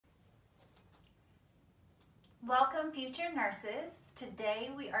Welcome, future nurses.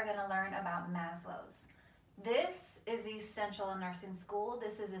 Today we are going to learn about Maslow's. This is essential in nursing school.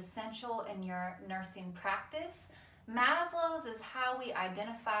 This is essential in your nursing practice. Maslow's is how we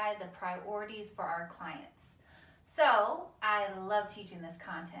identify the priorities for our clients. So I love teaching this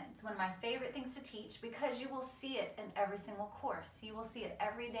content. It's one of my favorite things to teach because you will see it in every single course. You will see it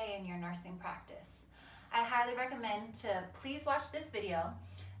every day in your nursing practice. I highly recommend to please watch this video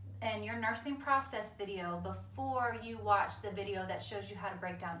and your nursing process video before you watch the video that shows you how to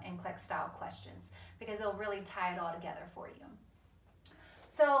break down NCLEX style questions, because it'll really tie it all together for you.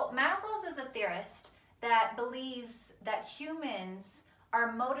 So Maslow's is a theorist that believes that humans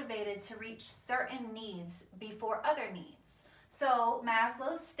are motivated to reach certain needs before other needs. So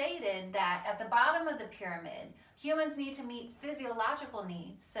Maslow stated that at the bottom of the pyramid, humans need to meet physiological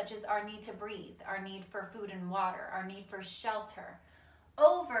needs, such as our need to breathe, our need for food and water, our need for shelter,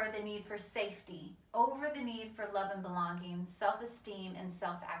 over the need for safety, over the need for love and belonging, self-esteem, and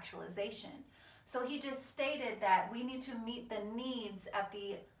self-actualization. So he just stated that we need to meet the needs at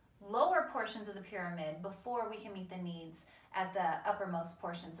the lower portions of the pyramid before we can meet the needs at the uppermost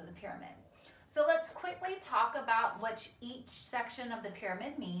portions of the pyramid. So let's quickly talk about what each section of the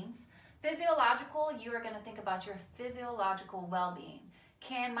pyramid means. Physiological, you are going to think about your physiological well-being.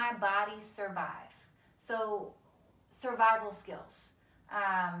 Can my body survive? So survival skills.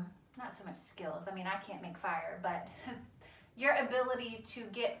 Not so much skills. I mean, I can't make fire, but your ability to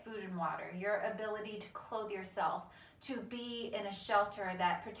get food and water, your ability to clothe yourself, to be in a shelter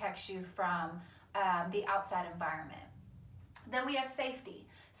that protects you from the outside environment. Then we have safety.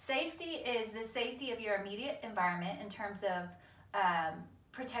 Safety is the safety of your immediate environment in terms of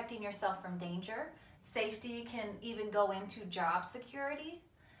protecting yourself from danger. Safety can even go into job security.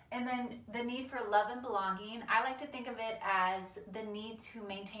 And then the need for love and belonging, I like to think of it as the need to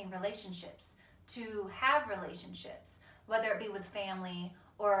maintain relationships, to have relationships, whether it be with family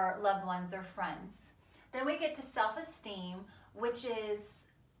or loved ones or friends. Then we get to self-esteem, which is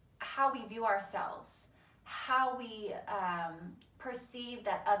how we view ourselves, how we perceive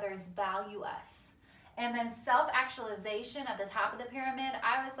that others value us. And then self-actualization at the top of the pyramid,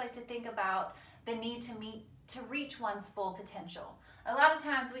 I always like to think about the need to reach one's full potential. A lot of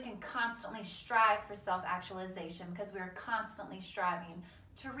times we can constantly strive for self-actualization because we're constantly striving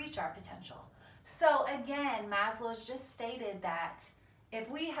to reach our potential. So again, Maslow's just stated that if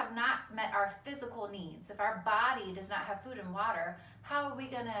we have not met our physical needs, if our body does not have food and water, how are we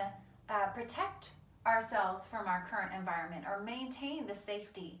going to protect ourselves from our current environment or maintain the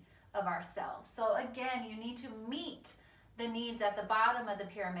safety of ourselves? So again, you need to meet the needs at the bottom of the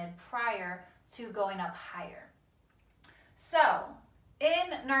pyramid prior to going up higher. So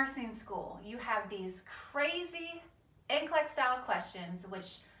in nursing school, you have these crazy NCLEX style questions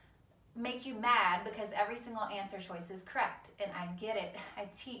which make you mad because every single answer choice is correct. And I get it. I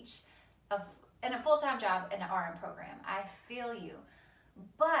teach in a full-time job in an RN program. I feel you.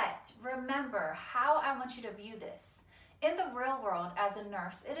 But remember how I want you to view this. In the real world, as a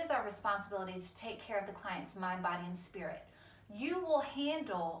nurse, it is our responsibility to take care of the client's mind, body, and spirit. You will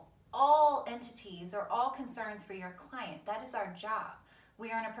handle all entities or all concerns for your client. That is our job.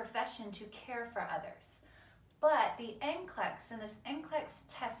 We are in a profession to care for others. But the NCLEX, in this NCLEX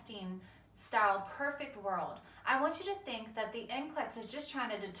testing style perfect world, I want you to think that the NCLEX is just trying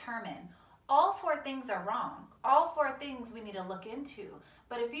to determine all 4 things are wrong. All 4 things we need to look into.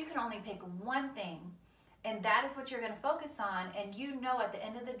 But if you can only pick one thing, and that is what you're going to focus on, and you know at the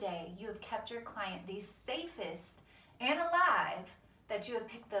end of the day, you have kept your client the safest and alive, that you have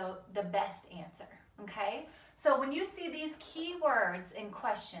picked the best answer, okay? So when you see these keywords in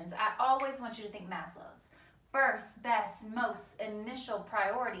questions, I always want you to think Maslow's. First, best, most, initial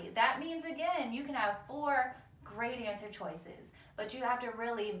priority. That means, again, you can have 4 great answer choices, but you have to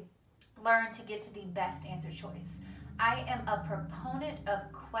really learn to get to the best answer choice. I am a proponent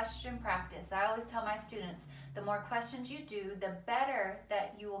of question practice. I always tell my students, the more questions you do, the better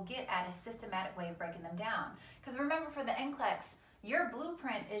that you will get at a systematic way of breaking them down. Because remember, for the NCLEX, your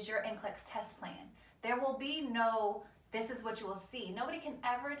blueprint is your NCLEX test plan. There will be no, this is what you will see. Nobody can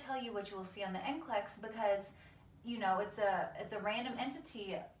ever tell you what you will see on the NCLEX because, you know, it's a random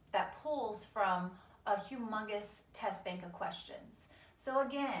entity that pulls from a humongous test bank of questions. So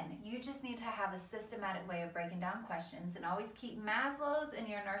again, you just need to have a systematic way of breaking down questions, and always keep Maslow's in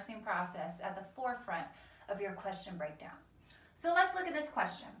your nursing process at the forefront of your question breakdown. So let's look at this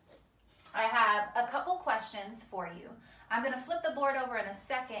question. I have a couple questions for you. I'm going to flip the board over in a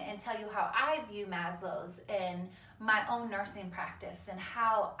second and tell you how I view Maslow's in my own nursing practice and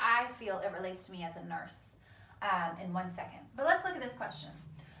how I feel it relates to me as a nurse in 1 second. But let's look at this question.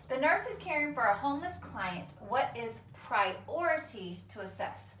 The nurse is caring for a homeless client. What is priority to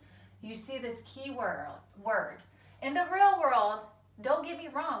assess? You see this key word. In the real world, don't get me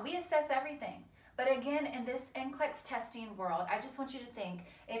wrong, we assess everything. But again, in this NCLEX testing world, I just want you to think,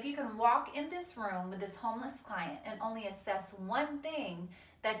 if you can walk in this room with this homeless client and only assess one thing,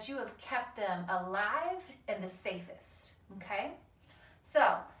 that you have kept them alive and the safest, okay?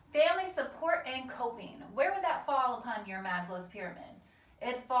 So, family support and coping. Where would that fall upon your Maslow's pyramid?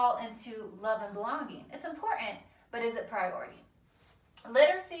 It'd fall into love and belonging. It's important, but is it priority?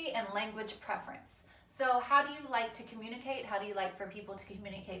 Literacy and language preference. So how do you like to communicate? How do you like for people to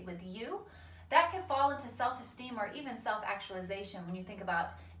communicate with you? That can fall into self-esteem or even self-actualization when you think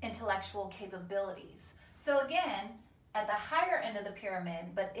about intellectual capabilities. So again, at the higher end of the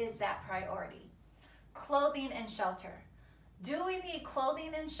pyramid, but is that priority? Clothing and shelter. Do we need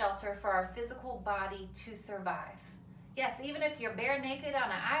clothing and shelter for our physical body to survive? Yes, even if you're bare naked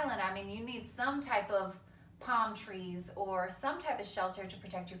on an island, I mean, you need some type of palm trees or some type of shelter to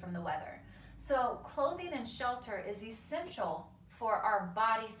protect you from the weather. So clothing and shelter is essential for our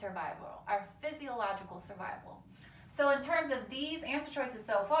body survival, our physiological survival. So in terms of these answer choices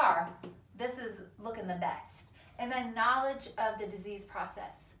so far, this is looking the best. And then knowledge of the disease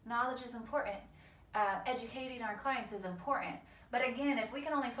process. Knowledge is important. Educating our clients is important. But again, if we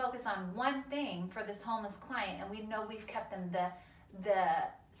can only focus on one thing for this homeless client and we know we've kept them the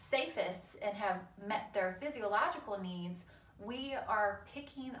safest and have met their physiological needs, we are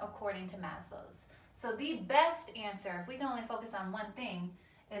picking according to Maslow's. So the best answer, if we can only focus on one thing,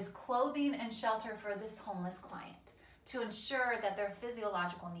 is clothing and shelter for this homeless client to ensure that their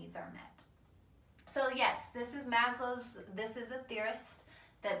physiological needs are met. So yes, this is Maslow's, this is a theorist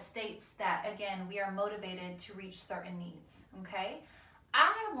that states that, again, we are motivated to reach certain needs, okay?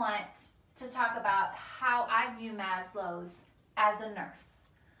 I want to talk about how I view Maslow's as a nurse.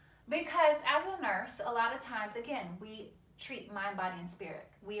 Because as a nurse, a lot of times, again, we treat mind, body, and spirit.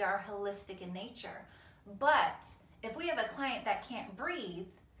 We are holistic in nature. But if we have a client that can't breathe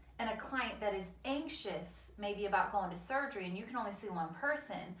and a client that is anxious, maybe about going to surgery, and you can only see one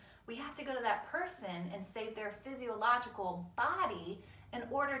person, we have to go to that person and save their physiological body in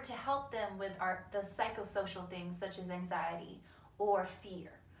order to help them with the psychosocial things such as anxiety or fear.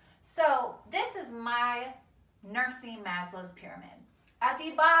 So this is my nursing Maslow's pyramid. At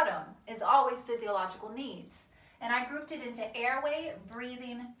the bottom is always physiological needs. And I grouped it into airway,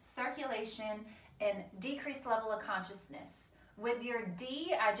 breathing, circulation, and decreased level of consciousness. With your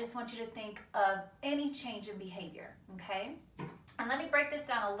D, I just want you to think of any change in behavior, okay? And let me break this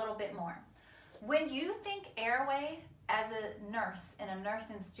down a little bit more. When you think airway as a nurse and a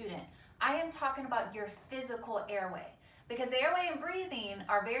nursing student, I am talking about your physical airway. Because airway and breathing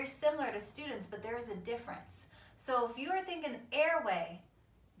are very similar to students, but there is a difference. So if you are thinking airway,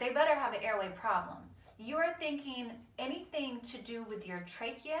 they better have an airway problem. You are thinking anything to do with your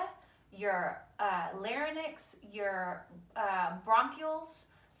trachea, your larynx, your bronchioles.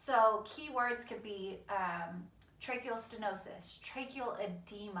 So keywords could be tracheal stenosis, tracheal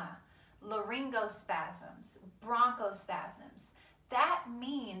edema, laryngospasms, bronchospasms. That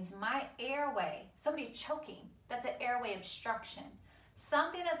means my airway, somebody choking, that's an airway obstruction.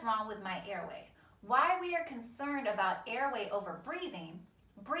 Something is wrong with my airway. Why we are concerned about airway over breathing,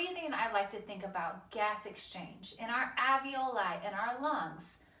 I like to think about gas exchange. In our alveoli, in our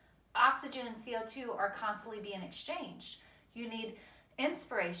lungs, oxygen and CO2 are constantly being exchanged. You need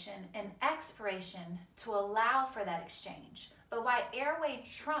inspiration and expiration to allow for that exchange. But why airway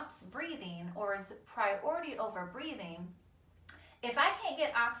trumps breathing or is priority over breathing, if I can't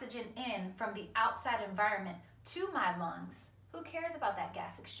get oxygen in from the outside environment to my lungs, who cares about that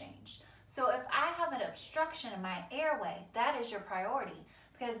gas exchange? So if I have an obstruction in my airway, that is your priority,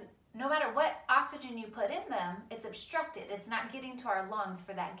 because no matter what oxygen you put in them, it's obstructed. It's not getting to our lungs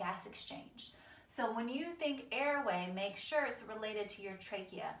for that gas exchange. So when you think airway, make sure it's related to your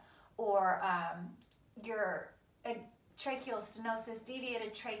trachea or your tracheal stenosis,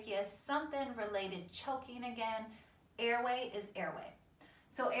 deviated trachea, something related, choking again. Airway is airway.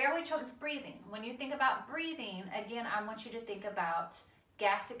 So airway trumps breathing. When you think about breathing, again, I want you to think about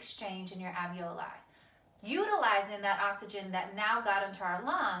gas exchange in your alveoli. Utilizing that oxygen that now got into our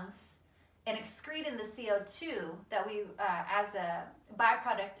lungs and excreting the CO2 that we, as a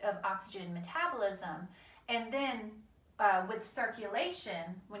byproduct of oxygen metabolism, and then with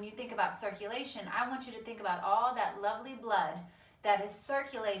circulation, when you think about circulation, I want you to think about all that lovely blood that is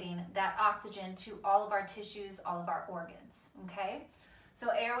circulating that oxygen to all of our tissues, all of our organs, okay? So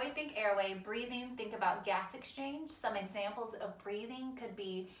airway, think airway. Breathing, think about gas exchange. Some examples of breathing could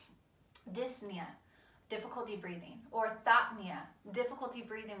be dyspnea, difficulty breathing, orthopnea, difficulty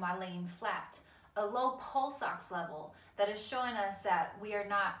breathing while laying flat, a low pulse ox level that is showing us that we are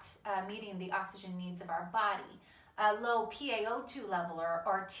not meeting the oxygen needs of our body, a low PaO2 level or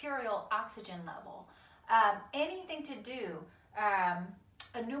arterial oxygen level, anything to do,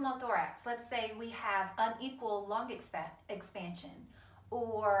 a pneumothorax, let's say we have unequal lung expansion,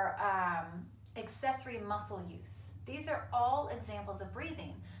 or accessory muscle use. These are all examples of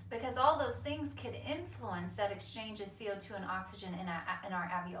breathing, because all those things could influence that exchange of CO2 and oxygen in our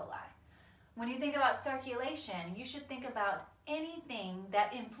alveoli. When you think about circulation, you should think about anything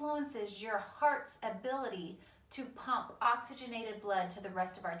that influences your heart's ability to pump oxygenated blood to the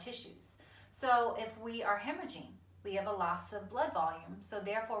rest of our tissues. So if we are hemorrhaging, we have a loss of blood volume, so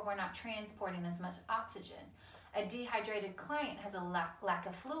therefore we're not transporting as much oxygen. A dehydrated client has a lack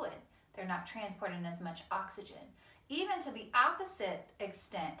of fluid. They're not transporting as much oxygen. Even to the opposite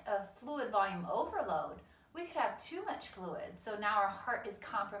extent of fluid volume overload, we could have too much fluid, so now our heart is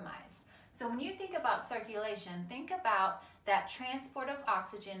compromised. So when you think about circulation, think about that transport of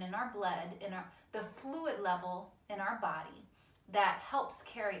oxygen in our blood, the fluid level in our body that helps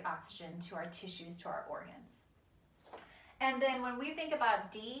carry oxygen to our tissues, to our organs. And then when we think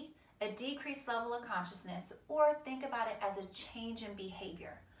about D, a decreased level of consciousness, or think about it as a change in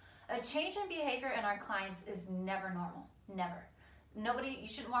behavior. A change in behavior in our clients is never normal, never. You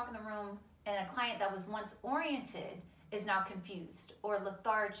shouldn't walk in the room and a client that was once oriented is now confused or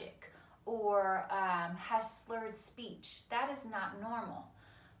lethargic or has slurred speech. That is not normal.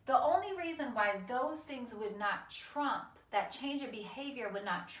 The only reason why those things would not trump, that change of behavior would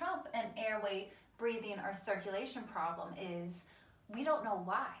not trump an airway, breathing, or circulation problem is we don't know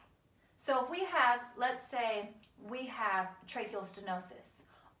why. So if we have, let's say we have tracheal stenosis,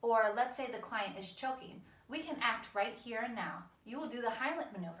 or let's say the client is choking, we can act right here and now. You will do the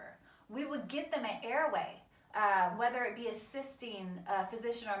Heimlich maneuver. We would get them an airway, whether it be assisting a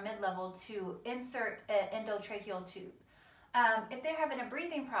physician or mid-level to insert an endotracheal tube. If they're having a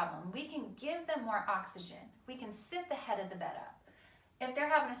breathing problem, we can give them more oxygen. We can sit the head of the bed up. If they're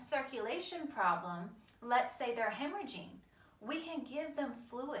having a circulation problem, let's say they're hemorrhaging, we can give them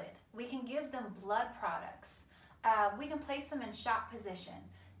fluid. We can give them blood products. We can place them in shock position.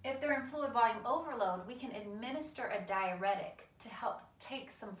 If they're in fluid volume overload, we can administer a diuretic to help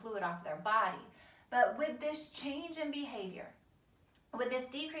take some fluid off their body. But with this change in behavior, with this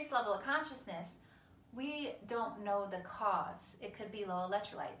decreased level of consciousness, we don't know the cause. It could be low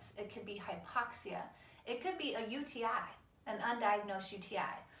electrolytes. It could be hypoxia. It could be a UTI, an undiagnosed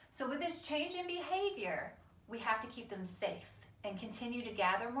UTI. So with this change in behavior, we have to keep them safe and continue to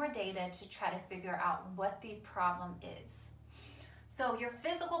gather more data to try to figure out what the problem is. So your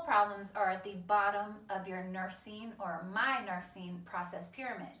physical problems are at the bottom of your nursing or my nursing process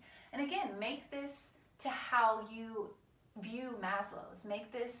pyramid. And again, make this to how you view Maslow's.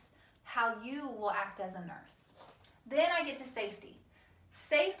 Make this how you will act as a nurse. Then I get to safety.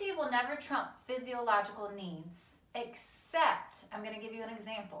 Safety will never trump physiological needs, except, I'm going to give you an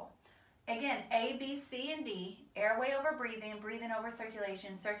example. Again, A, B, C, and D, airway over breathing, breathing over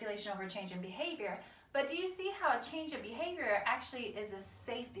circulation, circulation over change in behavior. But do you see how a change of behavior actually is a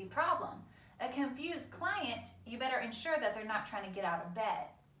safety problem? A confused client, you better ensure that they're not trying to get out of bed.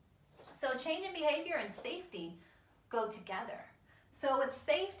 So change in behavior and safety go together. So with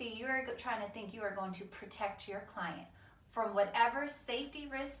safety, you're trying to think you are going to protect your client from whatever safety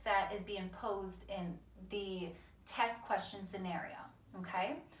risk that is being posed in the test question scenario,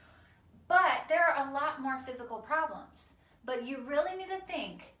 okay? But there are a lot more physical problems. But you really need to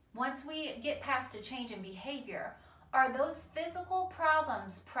think, once we get past a change in behavior, are those physical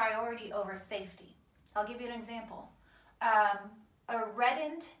problems priority over safety? I'll give you an example. A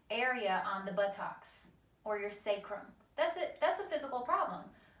reddened area on the buttocks or your sacrum. That's it. That's a physical problem.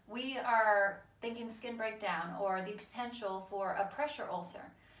 We are thinking skin breakdown or the potential for a pressure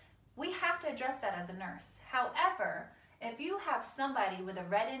ulcer. We have to address that as a nurse. However, if you have somebody with a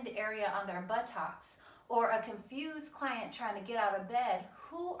reddened area on their buttocks or a confused client trying to get out of bed,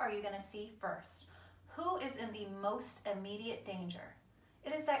 who are you going to see first? Who is in the most immediate danger?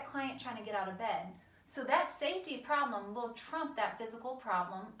 It is that client trying to get out of bed. So that safety problem will trump that physical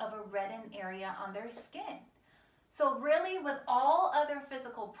problem of a reddened area on their skin. So really, with all other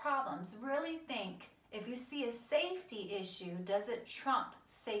physical problems, really think, if you see a safety issue, does it trump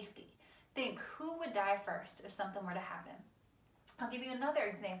safety? Think, who would die first if something were to happen? I'll give you another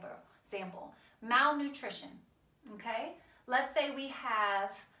example. Malnutrition, okay? Let's say we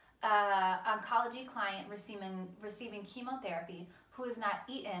have an oncology client receiving chemotherapy who has not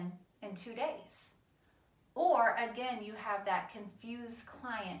eaten in 2 days. Or again, you have that confused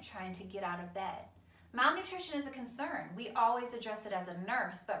client trying to get out of bed. Malnutrition is a concern. We always address it as a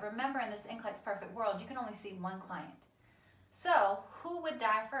nurse, but remember, in this NCLEX perfect world, you can only see one client. So who would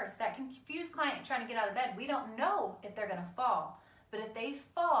die first? That confused client trying to get out of bed, we don't know if they're going to fall. But if they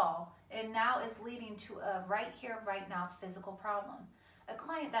fall, it now is leading to a right here, right now physical problem. A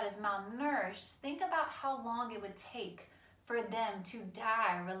client that is malnourished, think about how long it would take for them to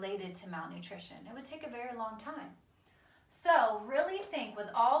die related to malnutrition. It would take a very long time. So really think, with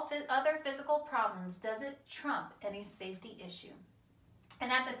all other physical problems, does it trump any safety issue?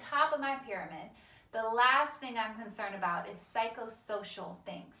 And at the top of my pyramid, the last thing I'm concerned about is psychosocial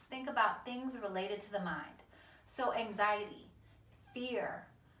things. Think about things related to the mind. So anxiety, fear,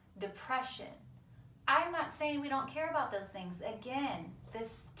 depression. I'm not saying we don't care about those things. Again,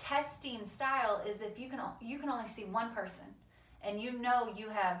 this testing style is if you can only see one person, and you know you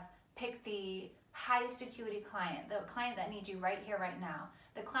have picked the highest acuity client, the client that needs you right here, right now,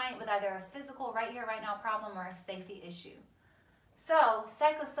 the client with either a physical right here, right now problem or a safety issue. So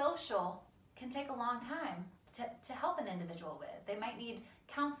psychosocial can take a long time to help an individual with. They might need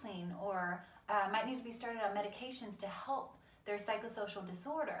counseling or might need to be started on medications to help their psychosocial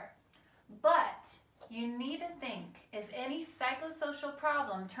disorder. But you need to think, if any psychosocial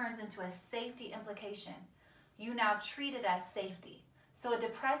problem turns into a safety implication, you now treat it as safety. So a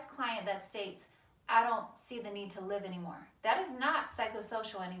depressed client that states, I don't see the need to live anymore, that is not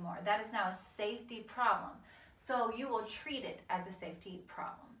psychosocial anymore. That is now a safety problem. So you will treat it as a safety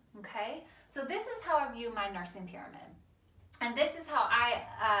problem, okay? So this is how I view my nursing pyramid. And this is how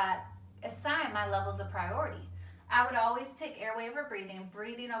I assign my levels of priority. I would always pick airway over breathing,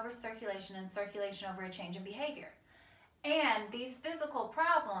 breathing over circulation, and circulation over a change in behavior. And these physical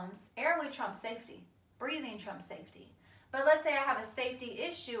problems, airway trumps safety, breathing trumps safety. But let's say I have a safety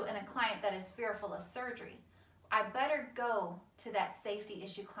issue and a client that is fearful of surgery. I better go to that safety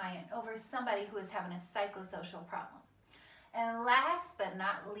issue client over somebody who is having a psychosocial problem. And last but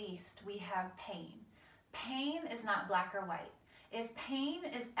not least, we have pain. Pain is not black or white. If pain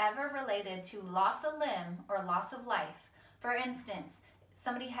is ever related to loss of limb or loss of life, for instance,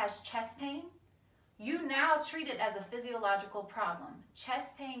 somebody has chest pain, you now treat it as a physiological problem.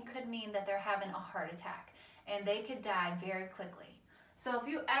 Chest pain could mean that they're having a heart attack and they could die very quickly. So if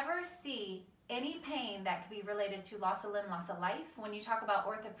you ever see any pain that could be related to loss of limb, loss of life, when you talk about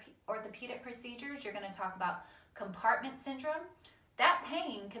orthopedic procedures, you're going to talk about compartment syndrome. That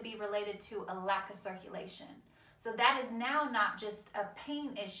pain could be related to a lack of circulation. So that is now not just a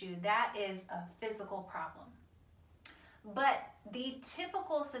pain issue, that is a physical problem. But the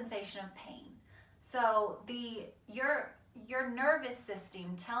typical sensation of pain, so your nervous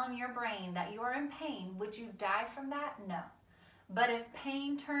system telling your brain that you're in pain, would you die from that? No. But if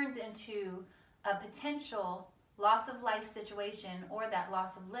pain turns into a potential loss of life situation or that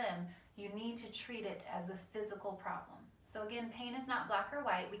loss of limb, you need to treat it as a physical problem. So again, pain is not black or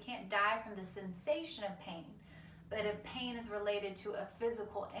white. We can't die from the sensation of pain. But if pain is related to a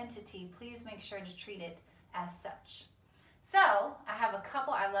physical entity, please make sure to treat it as such. So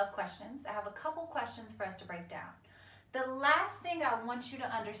I love questions. I have a couple questions for us to break down. The last thing I want you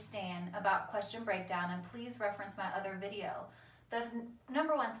to understand about question breakdown, and please reference my other video, the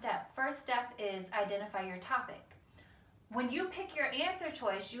number one step, first step is identify your topic. When you pick your answer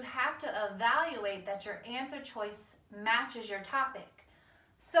choice, you have to evaluate that your answer choice matches your topic.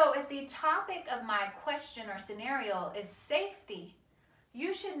 So if the topic of my question or scenario is safety,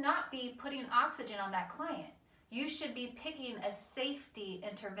 you should not be putting oxygen on that client. You should be picking a safety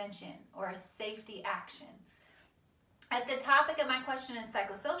intervention or a safety action. If the topic of my question is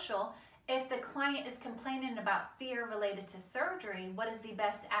psychosocial, if the client is complaining about fear related to surgery, what is the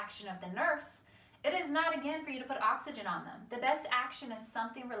best action of the nurse? It is not, again, for you to put oxygen on them. The best action is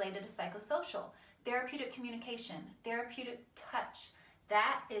something related to psychosocial, therapeutic communication, therapeutic touch.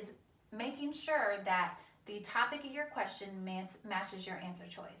 That is making sure that the topic of your question matches your answer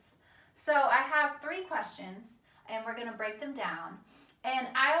choice. So I have 3 questions, and we're going to break them down. And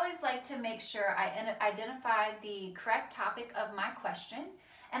I always like to make sure I identify the correct topic of my question.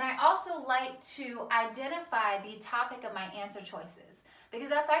 And I also like to identify the topic of my answer choices.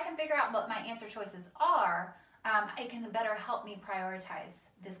 Because if I can figure out what my answer choices are, it can better help me prioritize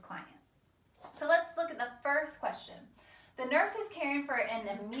this client. So let's look at the first question. The nurse is caring for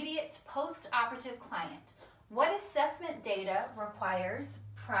an immediate post-operative client. What assessment data requires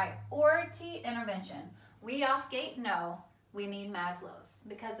priority intervention? We off gate? No. We need Maslow's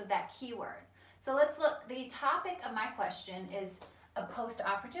because of that keyword. So let's look. The topic of my question is a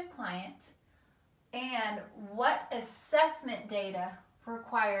post-operative client, and what assessment data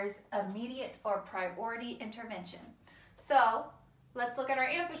requires immediate or priority intervention. So let's look at our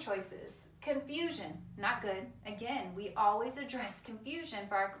answer choices. Confusion, not good. Again, we always address confusion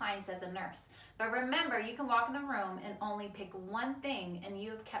for our clients as a nurse. But remember, you can walk in the room and only pick one thing and you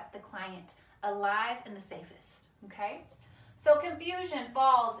have kept the client alive and the safest, okay? So confusion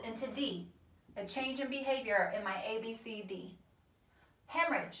falls into D, a change in behavior in my ABCD.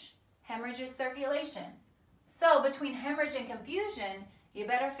 Hemorrhage. Hemorrhage is circulation. So between hemorrhage and confusion, you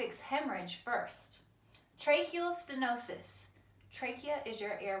better fix hemorrhage first. Tracheal stenosis. Trachea is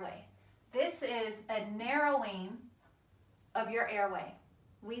your airway. This is a narrowing of your airway.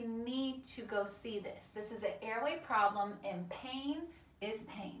 We need to go see this. This is an airway problem and pain is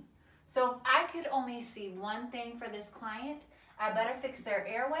pain. So if I could only see one thing for this client, I better fix their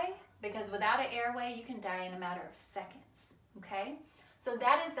airway, because without an airway, you can die in a matter of seconds, okay? So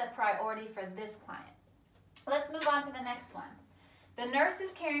that is the priority for this client. Let's move on to the next one. The nurse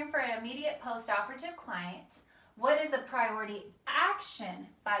is caring for an immediate post-operative client. What is a priority action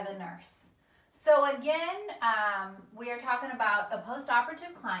by the nurse? So again, we are talking about a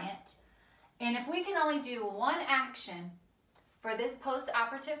post-operative client, and if we can only do one action for this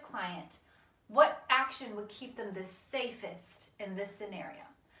post-operative client, what action would keep them the safest in this scenario?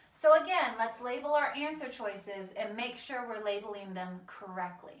 So again, let's label our answer choices and make sure we're labeling them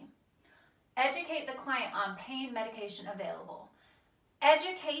correctly. Educate the client on pain medication available.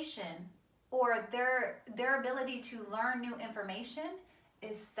 Education, or their ability to learn new information,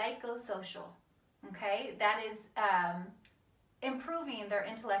 is psychosocial, okay? That is improving their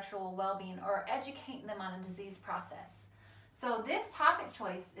intellectual well-being or educating them on a disease process. So this topic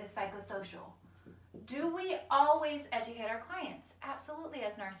choice is psychosocial. Do we always educate our clients? Absolutely,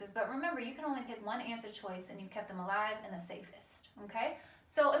 as nurses, but remember, you can only pick one answer choice and you've kept them alive and the safest, okay?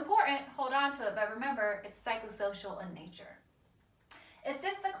 So important, hold on to it, but remember, it's psychosocial in nature.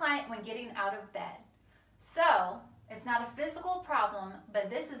 Assist the client when getting out of bed. So, it's not a physical problem, but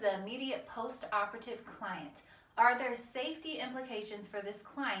this is an immediate post-operative client. Are there safety implications for this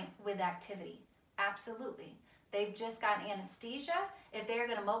client with activity? Absolutely. They've just gotten anesthesia. If they're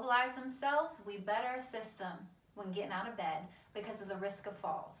going to mobilize themselves, we better assist them when getting out of bed because of the risk of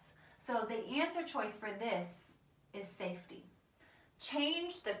falls. So the answer choice for this is safety.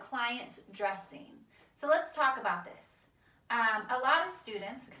 Change the client's dressing. So let's talk about this. A lot of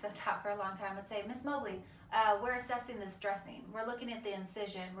students, because I've taught for a long time, would say, Miss Mobley, we're assessing this dressing. We're looking at the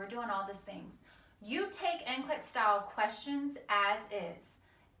incision. We're doing all these things. You take NCLEX style questions as is.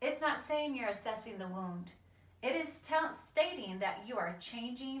 It's not saying you're assessing the wound. It is stating that you are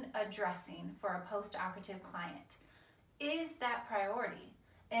changing a dressing for a post-operative client. Is that priority?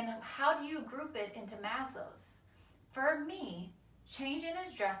 And how do you group it into Maslow's? For me, changing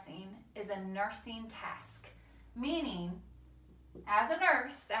his dressing is a nursing task, meaning as a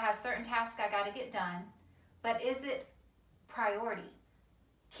nurse, I have certain tasks I got to get done, but is it priority?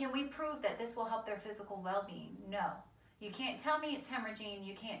 Can we prove that this will help their physical well-being? No. You can't tell me it's hemorrhaging.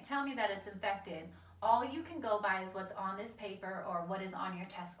 You can't tell me that it's infected. All you can go by is what's on this paper or what is on your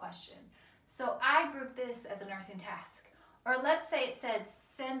test question. So I group this as a nursing task. Or let's say it said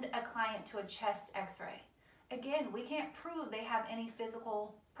send a client to a chest x-ray. Again, we can't prove they have any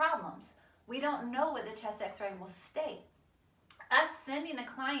physical problems. We don't know what the chest x-ray will state. Us sending a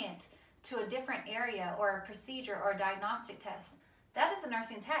client to a different area or a procedure or a diagnostic test, that is a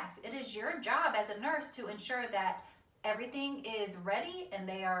nursing task. It is your job as a nurse to ensure that everything is ready and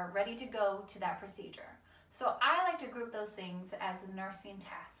they are ready to go to that procedure. So I like to group those things as a nursing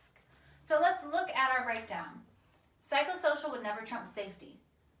task. So let's look at our breakdown. Psychosocial would never trump safety,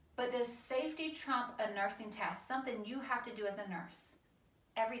 but does safety trump a nursing task? Something you have to do as a nurse.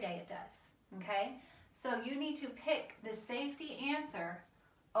 Every day it does, okay? So you need to pick the safety answer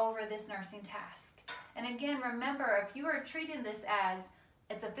over this nursing task. And again, remember, if you are treating this as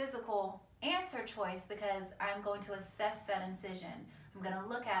it's a physical answer choice because I'm going to assess that incision, I'm going to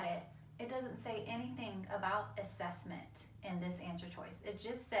look at it, it doesn't say anything about assessment in this answer choice. It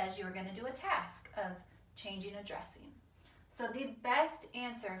just says you're going to do a task of changing a dressing. So the best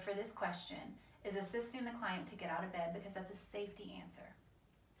answer for this question is assisting the client to get out of bed because that's a safety answer.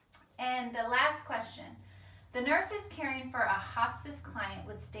 And the last question, the nurse is caring for a hospice client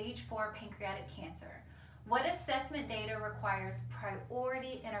with stage 4 pancreatic cancer. What assessment data requires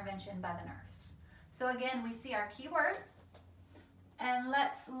priority intervention by the nurse? So again, we see our keyword, and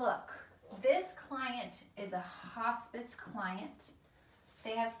let's look. This client is a hospice client.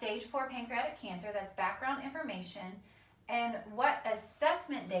 They have stage 4 pancreatic cancer. That's background information. And what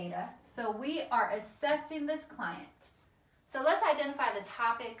assessment data? So we are assessing this client. So let's identify the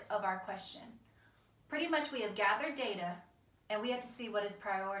topic of our question. Pretty much we have gathered data and we have to see what is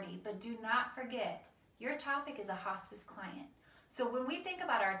priority, but do not forget your topic is a hospice client. So when we think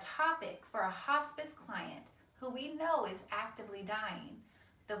about our topic for a hospice client who we know is actively dying,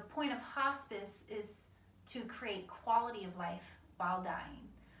 the point of hospice is to create quality of life while dying.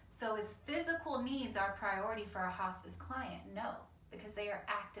 So is physical needs our priority for a hospice client? No, because they are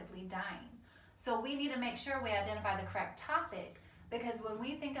actively dying. So we need to make sure we identify the correct topic, because when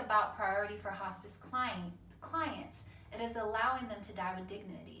we think about priority for hospice clients, it is allowing them to die with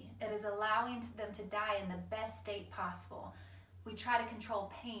dignity. It is allowing them to die in the best state possible. We try to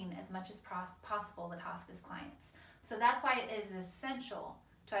control pain as much as possible with hospice clients. So that's why it is essential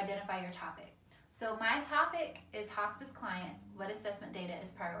to identify your topic. So my topic is hospice client. What assessment data is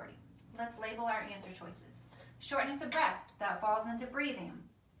priority? Let's label our answer choices. Shortness of breath, that falls into breathing.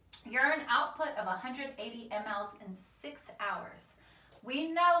 Urine output of 180 mLs in 6 hours.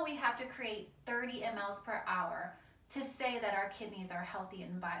 We know we have to create 30 mLs per hour to say that our kidneys are healthy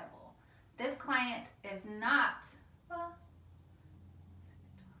and viable. This client is not, well,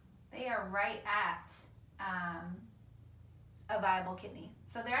 they are right at a viable kidney.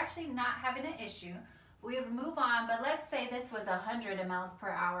 So they're actually not having an issue. We would move on, but let's say this was 100 mLs per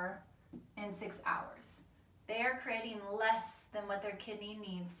hour in 6 hours. They are creating less than what their kidney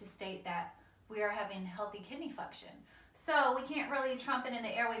needs to state that we are having healthy kidney function. So we can't really trump it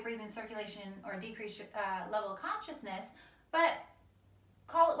into airway, breathing, circulation, or decreased level of consciousness, but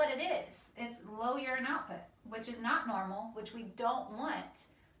call it what it is. It's low urine output, which is not normal, which we don't want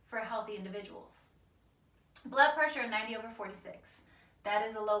for healthy individuals. Blood pressure 90/46. That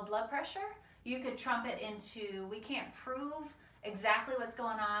is a low blood pressure. You could trump it into, we can't prove exactly what's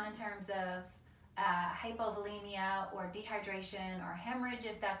going on in terms of hypovolemia or dehydration or hemorrhage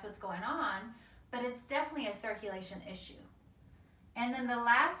if that's what's going on, but it's definitely a circulation issue. And then the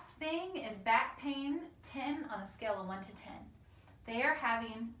last thing is back pain, 10 on a scale of 1 to 10. They are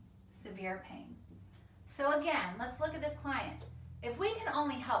having severe pain. So again, let's look at this client. If we can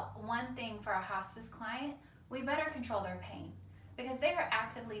only help one thing for a hospice client, we better control their pain, because they are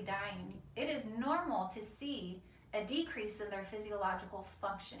actively dying. It is normal to see a decrease in their physiological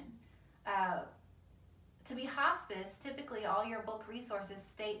function. To be hospice, typically all your book resources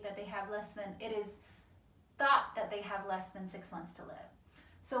state that they have it is thought that they have less than 6 months to live.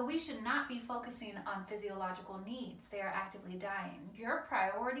 So we should not be focusing on physiological needs. They are actively dying. Your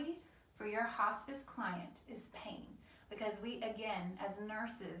priority for your hospice client is pain, because we, again, as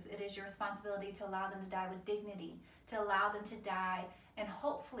nurses, it is your responsibility to allow them to die with dignity, to allow them to die and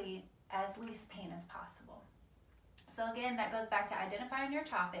hopefully as least pain as possible. So again, that goes back to identifying your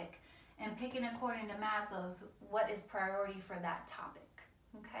topic and picking according to Maslow's what is priority for that topic,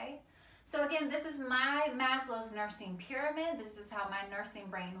 okay? So again, this is my Maslow's nursing pyramid. This is how my nursing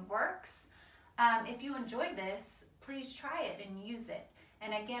brain works. If you enjoy this, please try it and use it.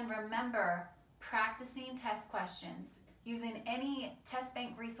 And again, remember, practicing test questions, using any test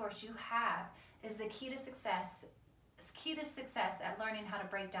bank resource you have is the key to success. Key to success at learning how to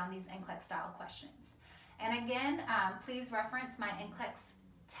break down these NCLEX style questions. And again, please reference my NCLEX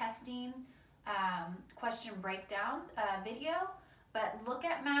testing question breakdown video, but look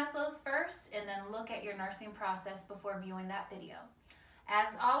at Maslow's first and then look at your nursing process before viewing that video. As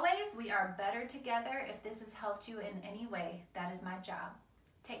always, we are better together. If this has helped you in any way, that is my job.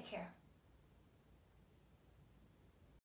 Take care.